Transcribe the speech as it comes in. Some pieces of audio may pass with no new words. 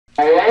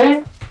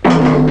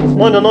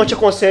Mano, eu não te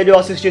aconselho a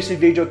assistir esse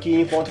vídeo aqui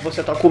enquanto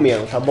você tá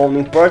comendo, tá bom?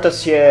 Não importa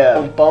se é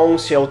um pão,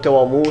 se é o teu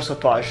almoço, a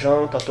tua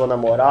janta, a tua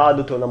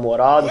namorada, o teu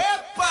namorado.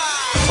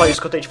 Só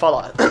isso que eu tenho de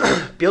falar.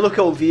 Pelo que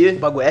eu vi, o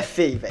bagulho é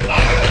feio, velho.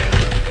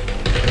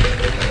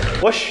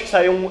 Oxe,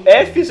 saiu um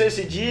F sem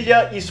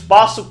cedilha,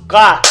 espaço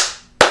K.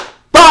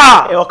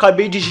 Pá! Eu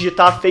acabei de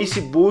digitar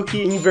Facebook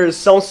em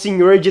versão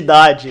senhor de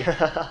idade.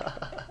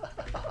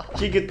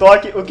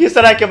 TikTok, o que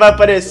será que vai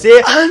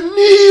aparecer?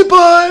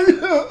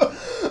 Aníbal!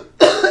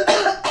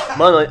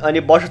 Mano,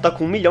 Aníbal já tá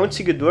com 1 milhão de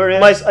seguidores, né?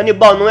 Mas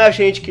Aníbal não é a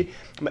gente que...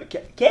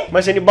 Quê?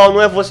 Mas Aníbal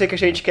não é você que a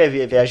gente quer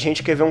ver, velho. A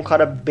gente quer ver um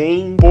cara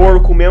bem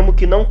porco mesmo,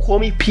 que não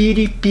come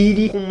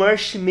piripiri com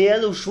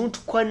marshmallow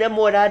junto com a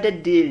namorada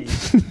dele.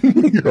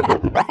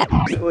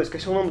 Eu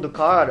esqueci o nome do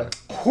cara.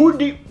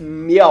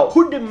 Hoodmealss.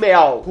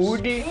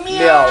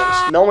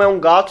 Não é um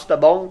gato, tá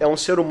bom? É um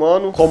ser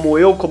humano, como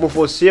eu, como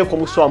você,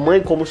 como sua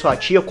mãe, como sua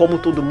tia, como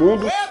todo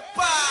mundo.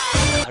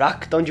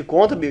 Caraca, tão de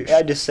conta, bicho?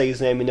 É de 6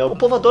 né? O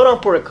povo adora uma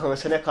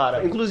porcância, né,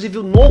 cara? Inclusive,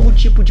 o novo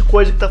tipo de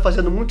coisa que tá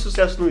fazendo muito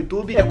sucesso no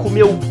YouTube é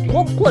comer o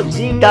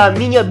cocôzinho da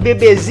minha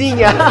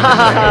bebezinha.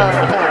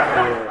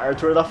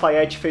 Arthur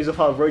Lafayette fez o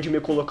favor de me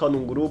colocar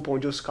num grupo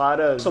onde os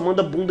caras só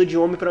mandam bunda de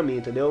homem pra mim,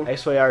 entendeu? É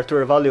isso aí,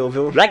 Arthur, valeu,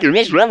 viu? O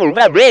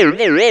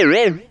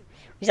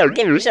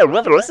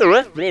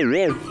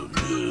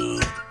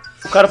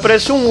cara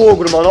parece um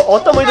ogro, mano. Olha o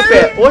tamanho do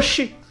pé.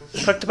 Oxi!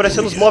 O cara tá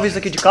parecendo os móveis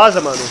aqui de casa,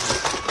 mano.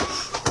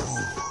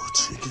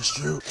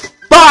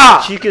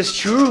 Pá! Chicken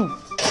stew.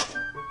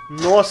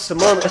 Nossa,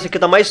 mano, essa aqui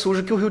tá mais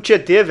suja que o Rio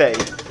Tietê, velho.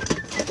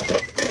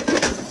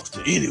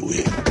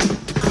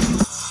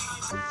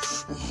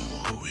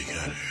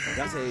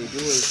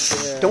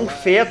 Tem um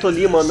feto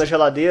ali, mano, na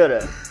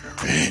geladeira.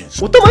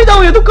 O tamanho da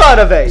unha do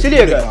cara, velho. Se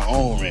liga.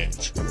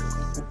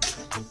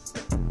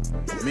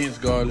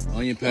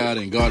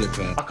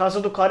 A casa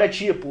do cara é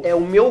tipo, é o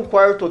meu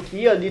quarto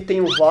aqui, ali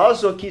tem o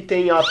vaso, aqui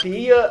tem a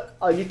pia,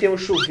 ali tem o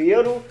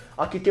chuveiro,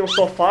 aqui tem o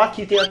sofá,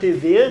 aqui tem a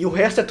TV, e o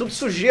resto é tudo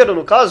sujeira,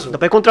 no caso. Dá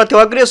pra encontrar até o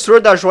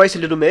agressor da Joyce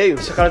ali no meio.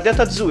 Esse cara deve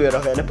tá de zoeira,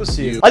 velho, não é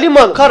possível. Ali,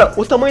 mano, cara,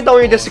 o tamanho da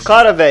unha desse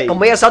cara, velho. A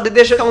mãe assada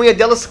deixa a unha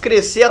delas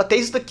crescer até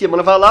isso daqui,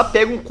 mano. Vai lá,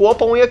 pega um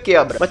copo, a unha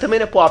quebra. Mas também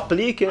não é pô,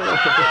 aplique, né?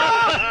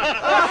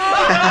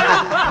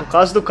 No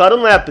caso do cara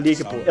não é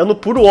aplique, pô. É no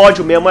puro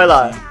ódio mesmo, olha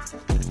lá.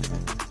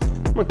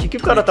 Mano, o que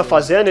o cara tá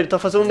fazendo? Ele tá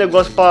fazendo um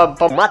negócio pra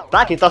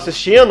matar quem tá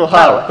assistindo,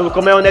 cara.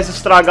 Colocou maionese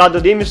estragada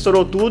ali,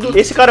 misturou tudo.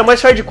 Esse cara é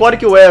mais hardcore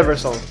que o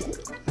Everson.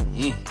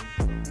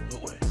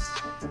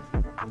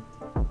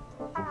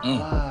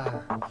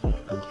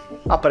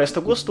 Ah, parece que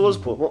tá gostoso,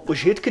 pô. O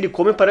jeito que ele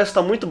come parece que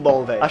tá muito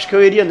bom, velho. Acho que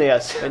eu iria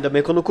nessa. Ainda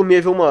bem que eu não comi,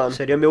 viu, mano?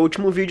 Seria meu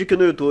último vídeo aqui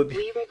no YouTube.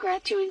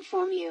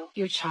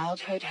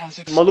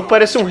 O maluco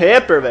parece um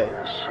rapper, velho.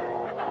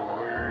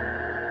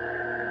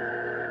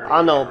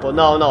 Ah, não, pô,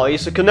 não,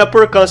 isso aqui não é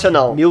porcância,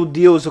 não. Meu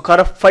Deus, o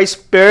cara faz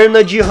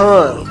perna de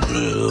rã.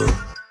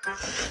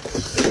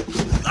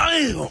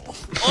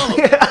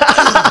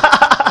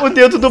 O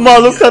dedo do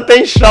maluco tá até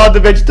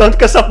inchado, velho, de tanto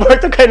que essa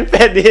porta cai no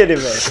pé dele,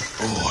 velho.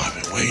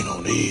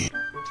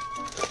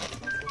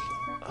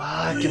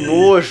 Ah, que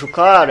nojo,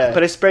 cara.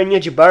 Parece perninha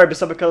de Barbie,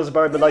 sabe aquelas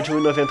Barbie lá de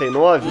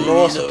R$1,99?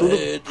 Nossa, tudo...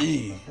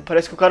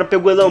 Parece que o cara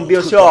pegou e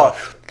lambeu assim, ó.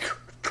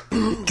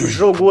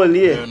 Jogou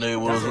ali.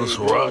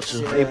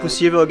 É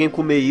impossível alguém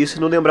comer isso e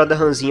não lembrar da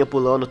ranzinha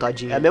pulando,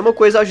 tadinha. É a mesma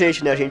coisa a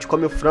gente, né? A gente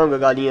come o frango, a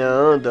galinha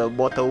anda,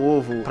 bota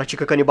ovo,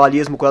 pratica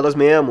canibalismo com elas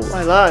mesmo.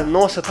 Vai lá,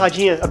 nossa,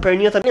 tadinha, a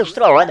perninha tá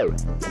menstruada.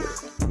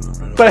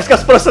 Parece que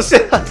as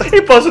processadas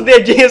e pôs o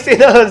dedinho assim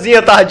na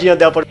ranzinha, tadinha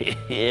dela.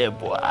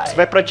 Você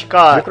vai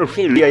praticar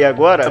microfilia aí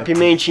agora? A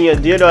pimentinha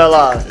dele, olha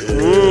lá.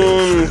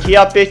 Que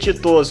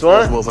apetitoso,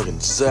 hã?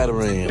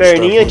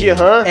 Perninha de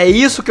rã. É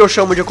isso que eu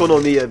chamo de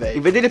economia, velho.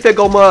 Em vez dele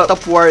pegar uma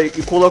tapuar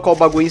e colocar o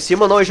bagulho em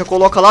cima, não, ele já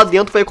coloca lá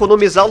dentro pra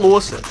economizar a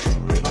louça.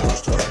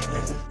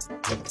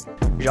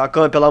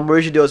 Jacan, pelo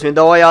amor de Deus, vem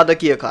dar uma olhada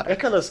aqui, cara. É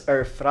aquelas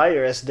air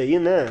fryer essa daí,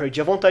 né?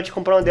 Perdi a vontade de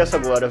comprar uma dessa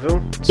agora,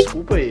 viu?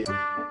 Desculpa aí.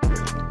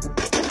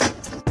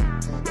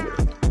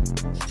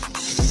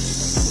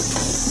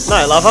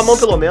 Não, lava a mão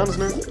pelo menos,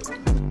 né?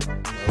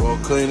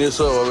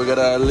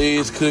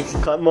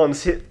 Mano,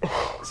 se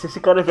esse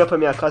cara vier pra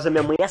minha casa,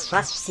 minha mãe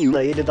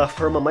assassina ele da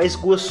forma mais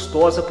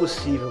gostosa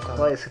possível, cara.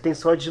 Olha, você tem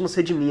sorte de não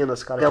ser de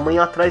Minas, cara. Minha mãe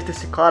atrás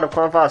desse cara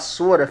com a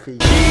vassoura, filho.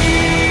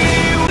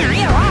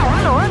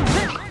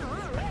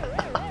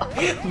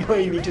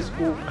 Mãe, me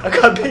desculpa.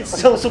 Acabei de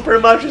ser um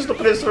super machista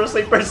opressor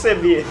sem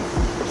perceber.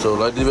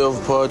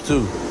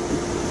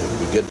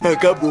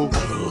 Acabou.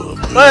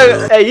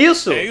 É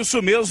isso? É isso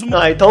mesmo.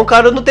 Ah, então o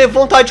cara não teve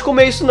vontade de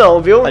comer isso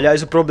não, viu?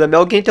 Aliás, o problema é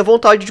alguém ter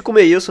vontade de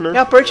comer isso, né? É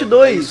a parte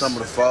 2.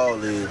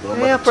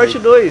 É a parte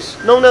 2.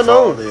 Não, não é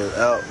não.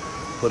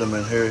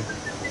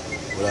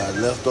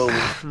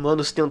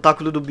 Mano, os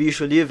tentáculos do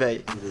bicho ali,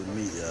 velho.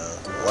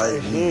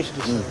 Gente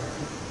do céu.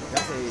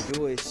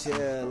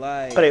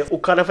 Peraí, o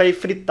cara vai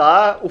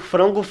fritar o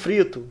frango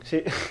frito.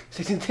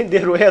 Vocês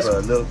entenderam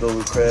essa?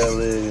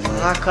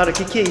 Ah, cara,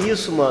 que é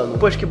isso, mano?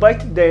 Poxa, que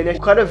baita ideia, né?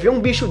 O cara vê um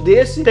bicho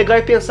desse, pegar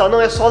e pensar,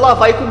 não, é só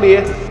lavar e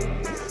comer.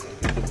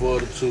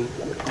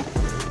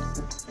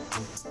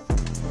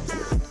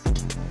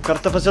 O cara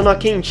tá fazendo uma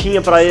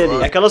quentinha pra ele.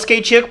 É aquelas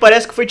quentinhas que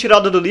parece que foi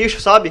tirada do lixo,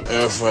 sabe?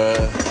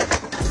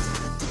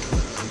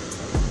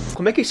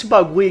 Como é que esse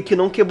bagulho aqui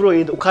não quebrou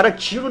ainda? O cara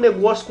tira o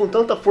negócio com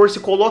tanta força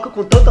e coloca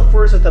com tanta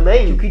força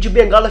também, que o Kid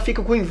Bengala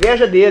fica com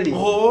inveja dele.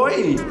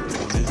 Oi!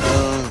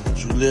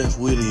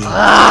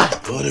 Ah!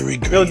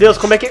 Meu Deus,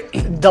 como é que...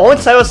 Da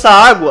onde saiu essa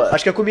água?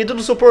 Acho que a comida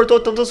não suportou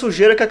tanta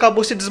sujeira que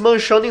acabou se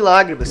desmanchando em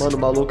lágrimas. Mano, o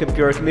maluco é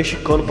pior que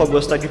mexicano pra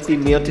gostar de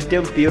pimenta e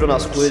tempero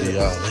nas coisas.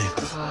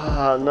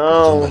 Ah,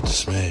 não.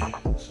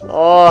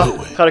 Ó,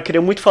 cara, eu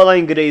queria muito falar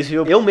inglês,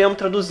 viu? Eu mesmo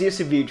traduzi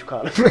esse vídeo,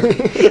 cara.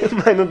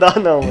 Mas não dá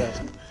não,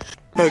 velho.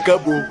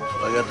 Acabou.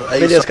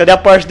 Beleza, cadê a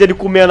parte dele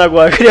comendo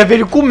agora? Eu queria ver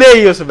ele comer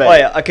isso, velho.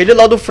 Olha, aquele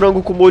lá do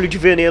frango com molho de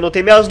veneno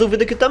tem minhas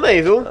dúvidas aqui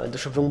também, viu? Ah,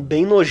 deixa eu ver um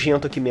bem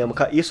nojento aqui mesmo,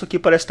 cara. Isso aqui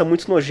parece que tá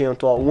muito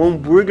nojento, ó. Um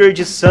hambúrguer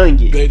de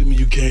sangue. O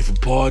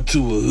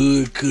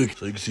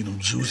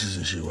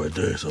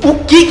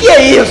que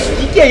é isso?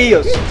 O que é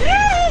isso?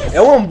 É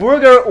um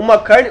hambúrguer, uma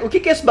carne... O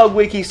que é esse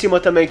bagulho aqui em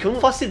cima também? Que eu não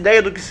faço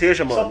ideia do que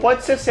seja, mano. Só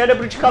pode ser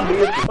cérebro de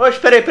cabrito. Oxe,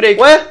 peraí.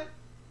 Ué?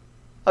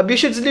 A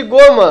bicha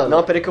desligou, mano.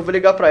 Não, peraí que eu vou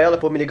ligar pra ela.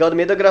 Pô, me ligar no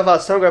meio da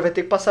gravação, agora vai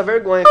ter que passar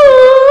vergonha.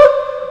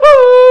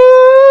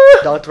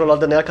 Dá uma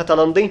trollada nela que ela tá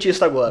lá no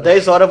dentista agora.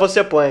 10 horas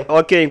você põe.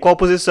 Ok, em qual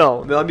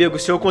posição? Meu amigo,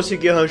 se eu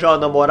conseguir arranjar uma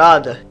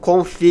namorada,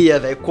 confia,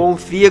 velho.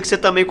 Confia que você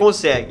também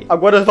consegue.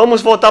 Agora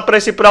vamos voltar pra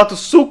esse prato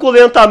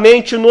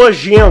suculentamente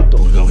nojento.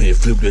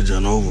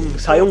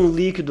 Saiu um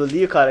líquido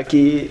ali, cara,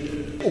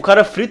 que... O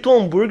cara frita um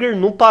hambúrguer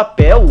no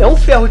papel. É um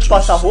ferro de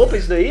passar roupa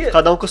isso daí?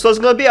 Cada um com suas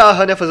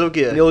gambiarras, né? Fazer o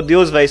quê? Meu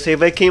Deus, velho, isso aí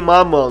vai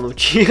queimar, mano.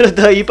 Tira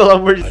daí, pelo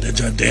amor de Deus.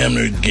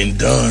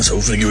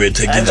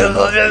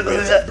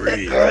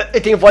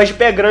 Ele tem voz de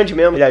pé grande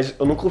mesmo. Aliás,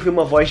 eu nunca ouvi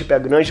uma voz de pé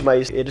grande,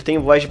 mas ele tem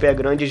voz de pé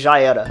grande e já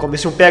era. Como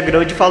se um pé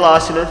grande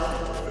falasse, né?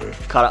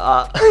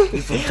 Cara,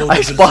 a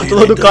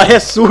espátula do cara é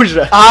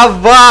suja.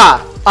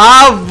 Vá!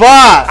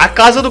 A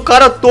casa do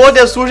cara toda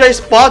é suja, a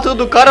espátula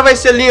do cara vai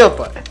ser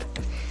limpa.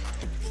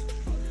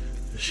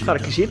 Cara,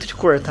 que jeito de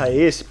cortar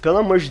esse? Pelo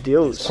amor de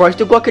Deus.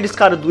 Corta igual aqueles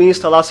caras do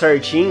Insta lá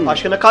certinho.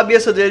 Acho que na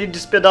cabeça dele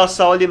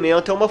despedaçar o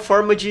alimento é uma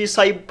forma de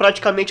sair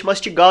praticamente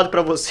mastigado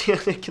pra você,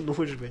 né? Que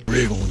nojo, velho.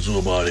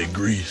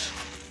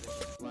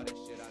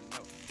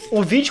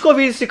 O vídeo que eu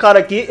vi desse cara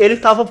aqui, ele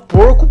tava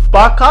porco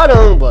pra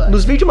caramba.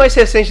 Nos vídeos mais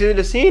recentes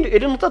dele, assim,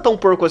 ele não tá tão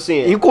porco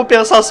assim. Em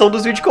compensação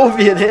dos vídeos que eu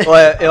vi, né?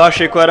 Olha, eu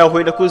achei que eu era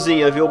ruim na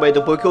cozinha, viu? Mas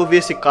depois que eu vi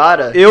esse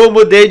cara, eu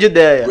mudei de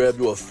ideia.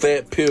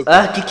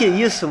 Ah, que é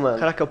isso, mano?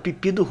 Caraca, é o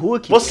pipi do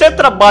Hulk. Você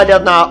trabalha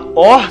na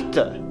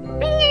horta?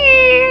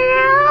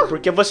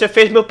 Porque você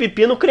fez meu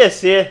pepino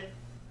crescer.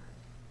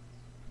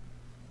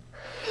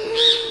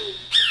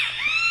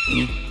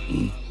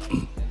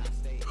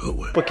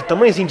 Pô, que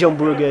tamanhozinho de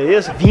hambúrguer é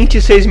esse?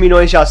 26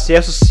 milhões de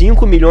acessos,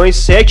 5 milhões,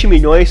 7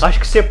 milhões. Acho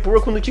que ser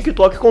porco no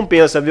TikTok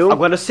compensa, viu?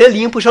 Agora, ser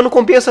limpo já não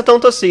compensa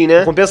tanto assim, né?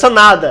 Não compensa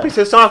nada.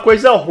 Precisa ser uma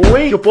coisa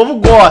ruim que o povo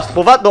gosta, o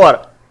povo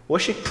adora.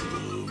 Oxi.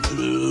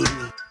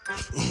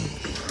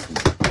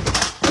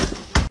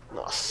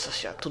 Nossa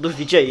senhora, todo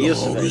vídeo é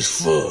isso, velho.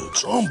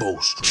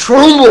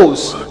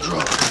 Trumbles!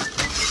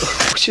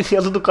 O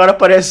chinelo do cara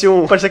parece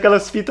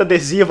aquelas fitas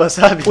adesivas,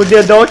 sabe? O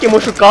dedão aqui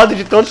machucado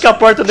de tanto que a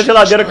porta da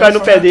geladeira cai no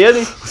pé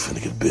dele.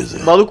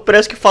 O maluco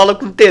parece que fala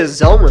com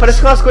tesão, mano. Parece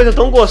que é umas coisas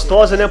tão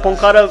gostosas, né? Pra um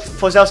cara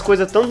fazer as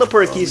coisas tão da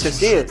porquice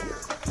assim.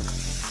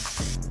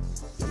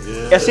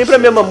 É sempre a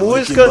mesma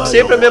música,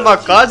 sempre a mesma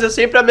casa, é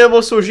sempre a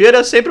mesma sujeira,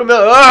 é sempre o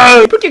mesmo...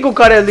 Ah, por que o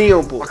cara é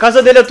limpo? A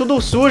casa dele é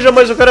tudo suja,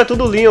 mas o cara é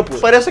tudo limpo.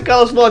 Parece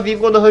aquelas novinhas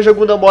quando arranja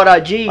algum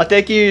namoradinho,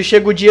 até que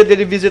chega o dia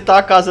dele visitar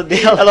a casa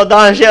dela, ela dá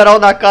uma geral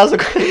na casa,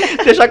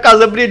 deixa a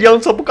casa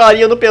brilhando só pro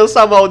carinha não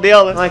pensar mal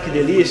dela. Ai, que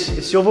delícia.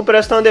 Esse ovo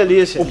parece uma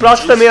delícia. O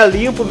prato também é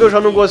limpo, viu?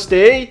 Já não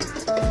gostei.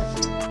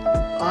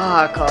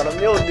 Ah, cara,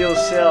 meu Deus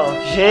do céu.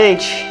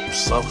 Gente.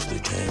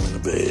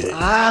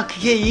 Ah,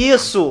 que é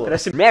isso?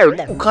 Parece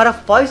merda. O cara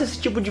faz esse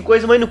tipo de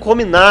coisa, mas não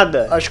come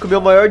nada. Acho que o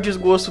meu maior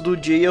desgosto do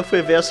dia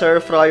foi ver essa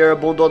air fryer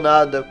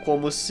abandonada,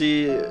 como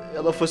se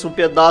ela fosse um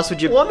pedaço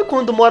de... O homem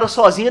quando mora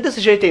sozinho é desse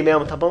jeito aí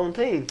mesmo, tá bom? Não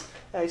tem?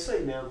 É isso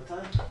aí mesmo, tá?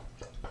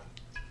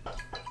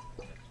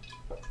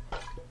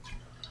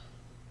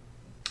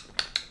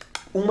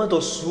 Uma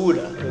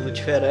doçura, pelo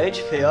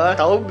diferente, feio, ó,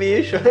 tá o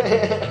bicho.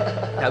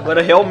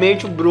 Agora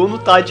realmente o Bruno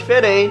tá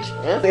diferente,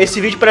 né? Esse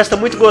vídeo parece que tá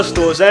muito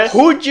gostoso, né?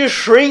 Hood,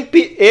 shrimp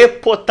e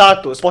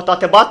potatos.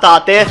 Potato é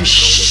batata, é?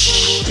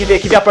 Que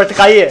vê a porta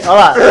cair, olha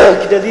lá.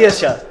 Que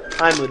delícia.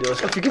 Ai, meu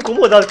Deus, eu fico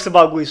incomodado com esse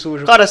bagulho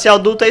sujo. Cara, ser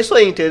adulto é isso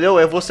aí, entendeu?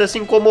 É você se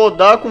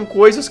incomodar com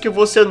coisas que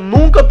você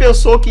nunca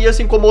pensou que ia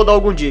se incomodar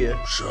algum dia.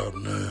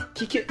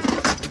 Que...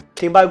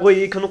 Tem bagulho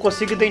aí que eu não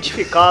consigo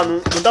identificar,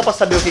 não dá pra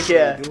saber o que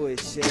é.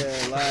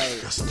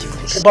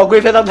 O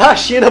bagulho veio da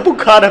China pro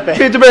cara, velho.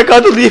 Veio do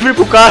Mercado Livre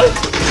pro cara.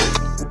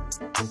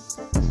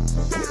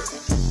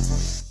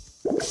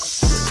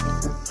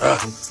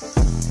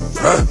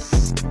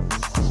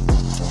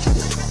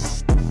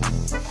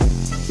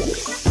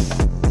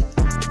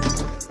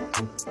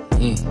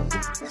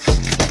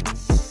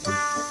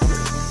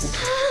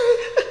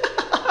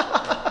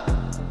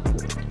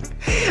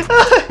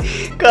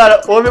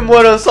 Cara, homem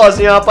morando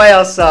sozinho é uma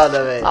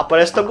palhaçada, velho. Ah,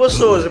 parece que tá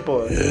gostoso,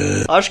 pô.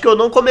 Acho que eu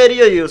não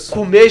comeria isso.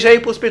 Comer já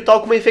ir pro hospital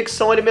com uma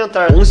infecção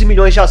alimentar. 11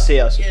 milhões de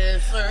acessos.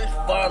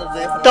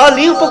 Tá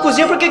limpo a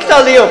cozinha, por que que tá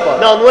limpa?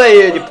 Não, não é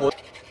ele, pô.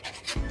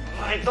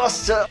 Ai,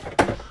 nossa.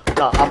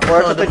 Tá, a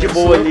porta tá de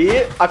boa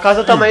ali. A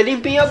casa tá mais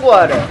limpinha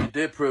agora.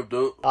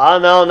 Ah,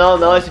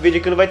 não. Esse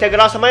vídeo aqui não vai ter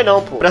graça mais não,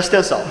 pô. Presta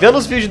atenção. Vendo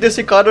os vídeos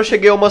desse cara, eu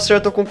cheguei a uma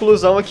certa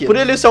conclusão aqui. Por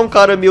ele ser um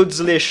cara meio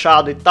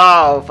desleixado e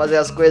tal, fazer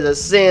as coisas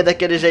assim,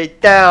 daquele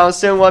jeitão,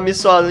 ser um homem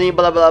sozinho,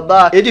 blá blá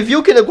blá. Ele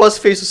viu que o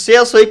negócio fez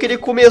sucesso, aí que ele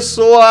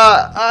começou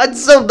a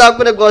desandar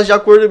com o negócio de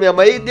acordo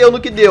mesmo. Aí deu no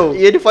que deu.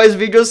 E ele faz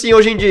vídeo assim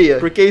hoje em dia.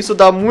 Porque isso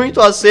dá muito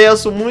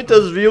acesso,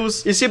 muitas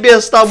views. E se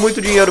bestar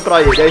muito dinheiro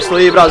pra ele. É isso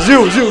aí,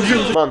 Brasil.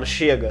 Mano,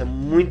 chega.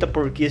 Muita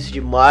porquice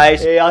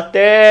demais. E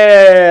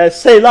até...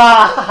 sei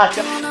lá...